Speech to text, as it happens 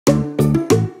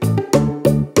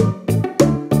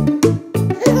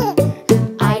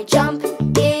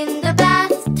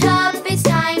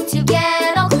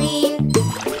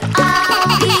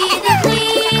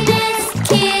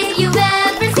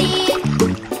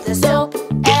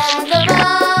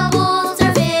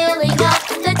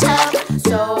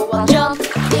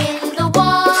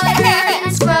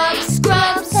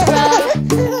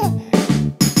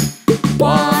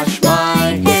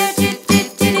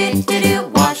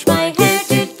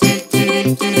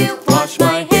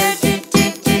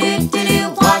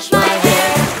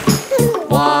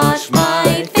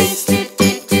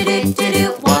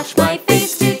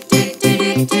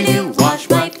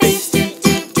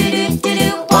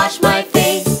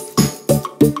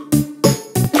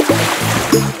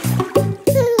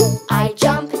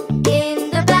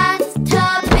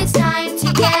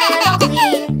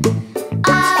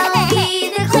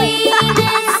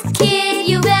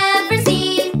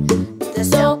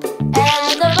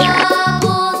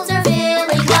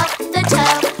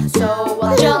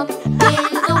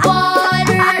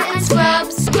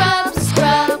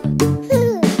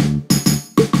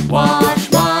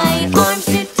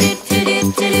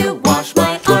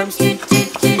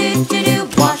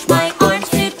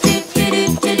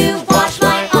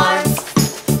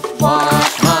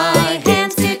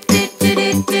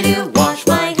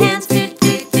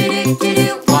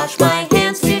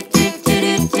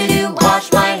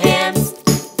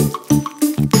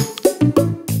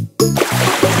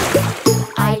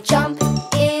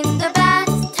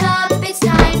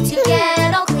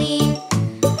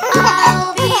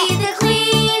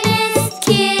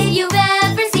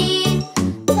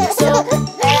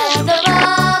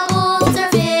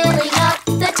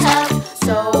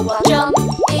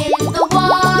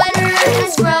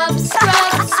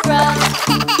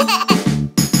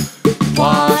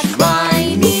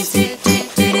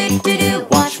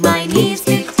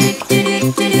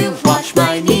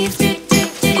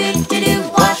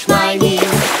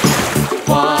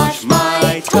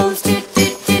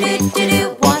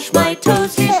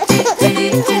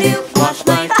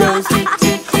clothes. Do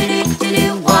do do do do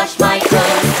do. Wash my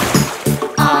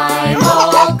clothes. I'm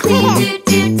all clean. Do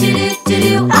do do do do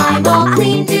do. I'm all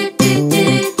clean. Do do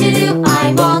do do do.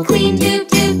 I'm all clean. Do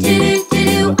do do do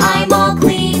do. I'm all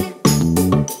clean.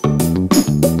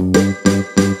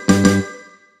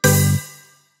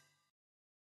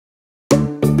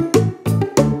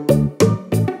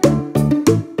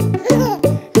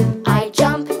 I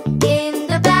jump in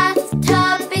the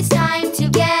bathtub. It's time to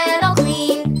get all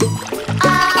clean.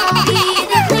 I'll be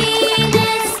the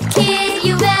cleanest kid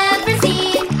you've ever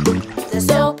seen. The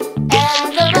soap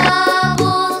and the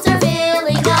bubbles are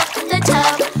filling up the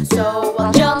tub, so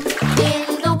I'll jump in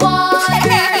the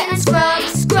water and scrub,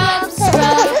 scrub,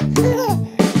 scrub.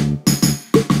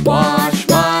 Wash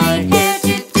my hair,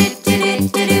 do do do do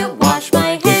do do. Wash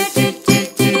my hair, do do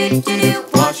do do do.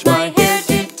 Wash my hair,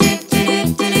 do do do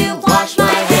do do. Wash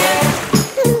my hair.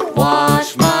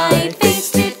 Wash my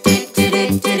face, do do do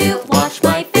do do. Wash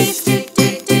my face, do do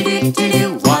do do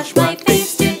do. Wash my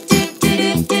face, do do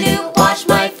do do do. Wash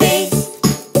my face.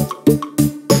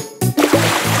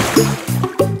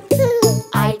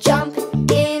 I jump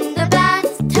in the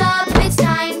bathtub. It's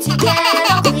time to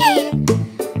get all clean.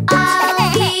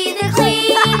 I'll be the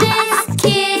cleanest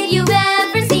kid you've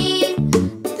ever seen.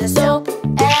 The soap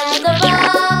and the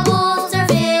bubbles are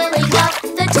filling up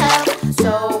the tub,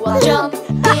 so I'll jump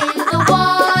in the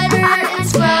water and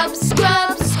scrub,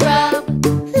 scrub, scrub.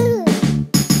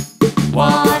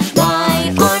 Wash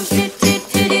my arms, do do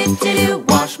do do do do.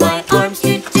 Wash my arms,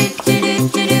 do do do do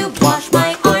do do. Wash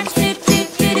my arms, do do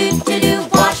do do do do.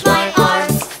 Wash my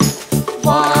arms.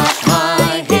 Wash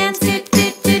my hands, do do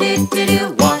do do do.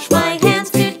 Wash my hands,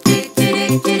 do do do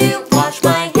do do. Wash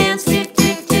my hands, do do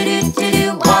do do do.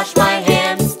 Wash my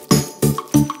hands.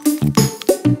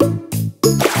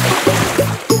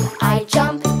 I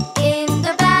jump in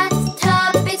the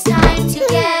bathtub. It's time to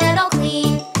get all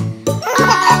clean.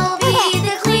 I'll be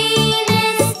the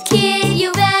cleanest kid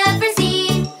you've ever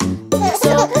seen. The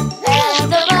soap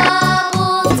and the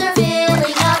bubbles are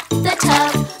filling up the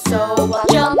tub, so I'll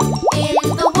jump in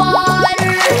the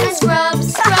water and scrub,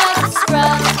 scrub,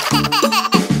 scrub.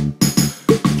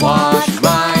 Wash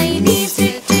my knees, do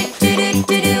do do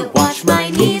do do. Wash my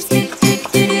knees, do do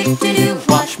do do do.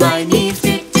 Wash my knees,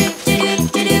 do do do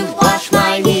do do. Wash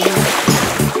my knees.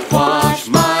 Wash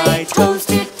my toes,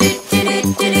 do do do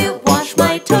do do. Wash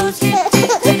my toes, do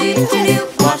do do do do.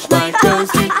 Wash my toes,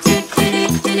 do do do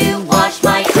do do. Wash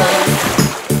my toes.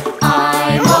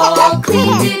 I'm all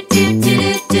clean. Do do do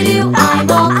do do. I'm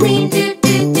all clean. Do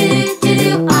do do do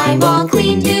do. I'm all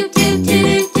clean. Do do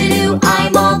do do do.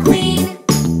 I'm all clean.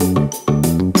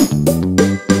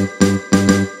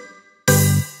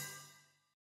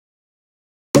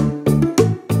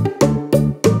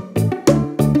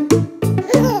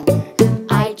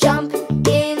 I jump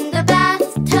in the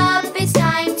bathtub. It's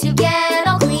time to get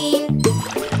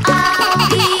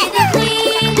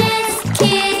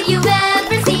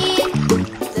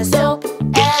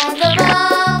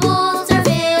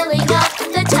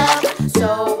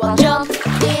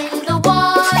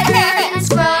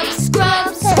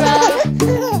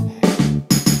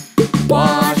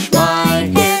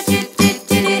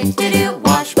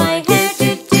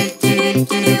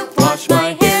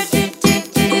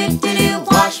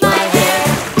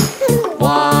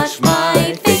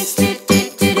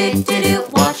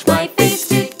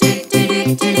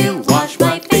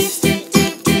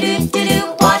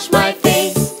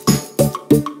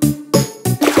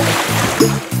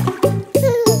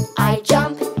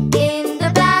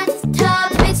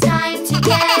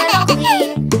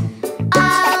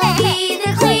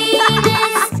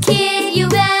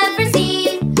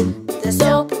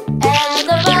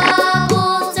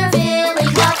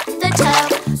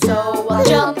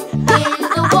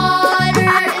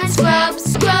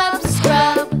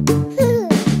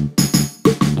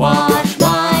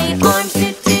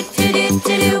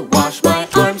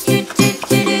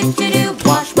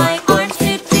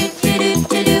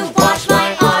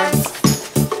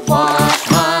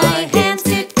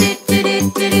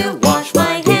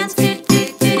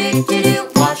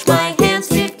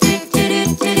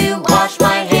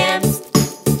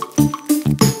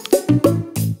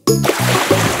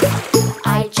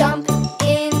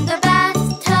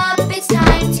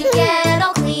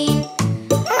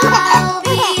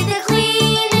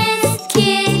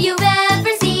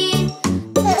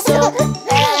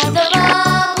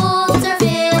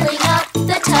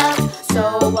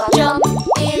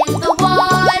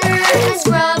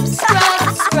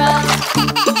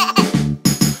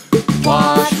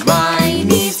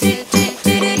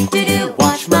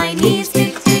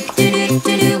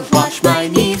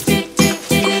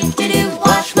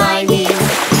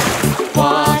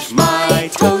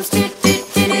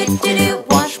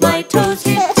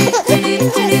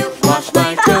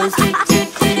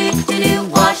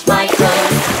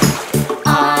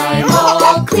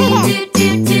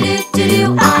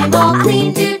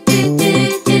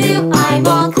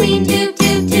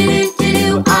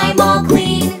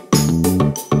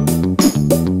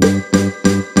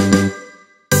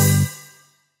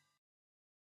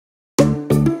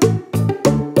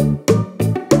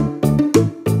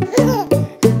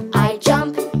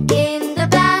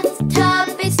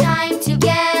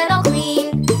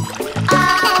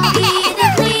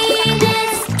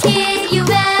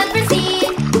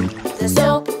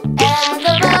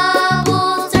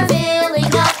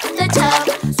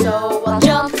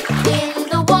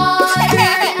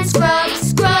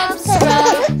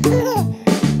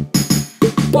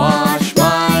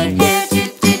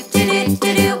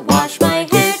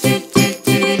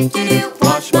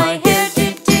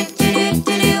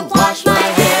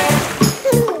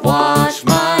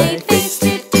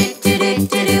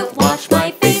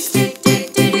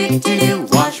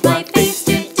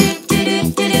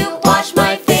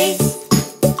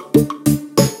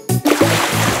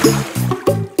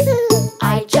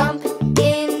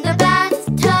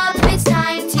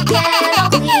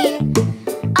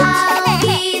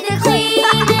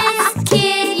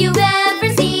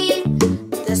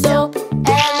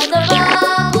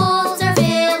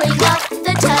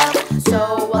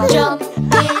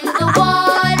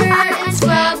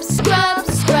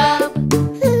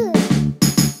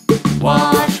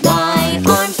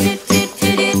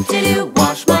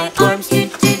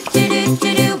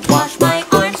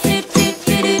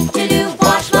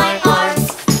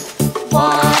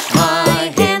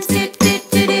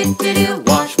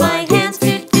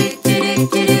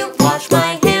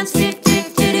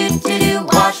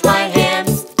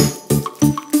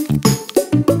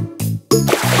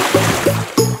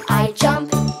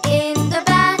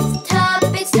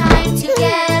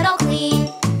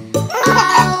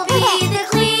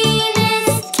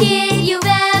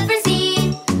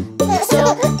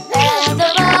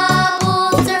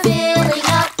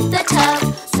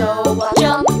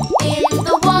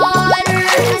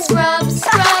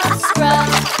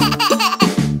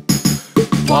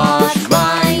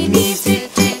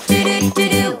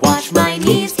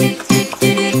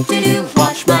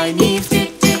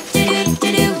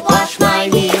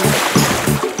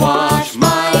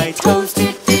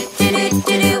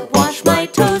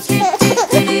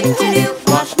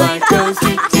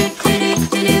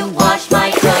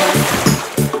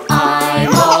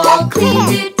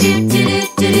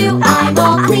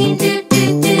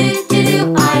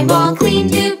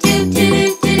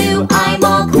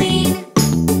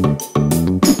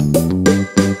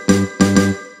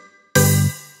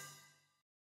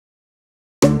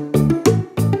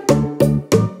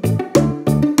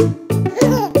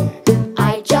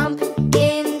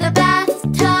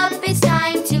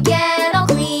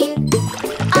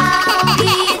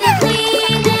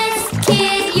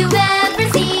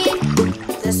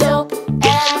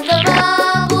and the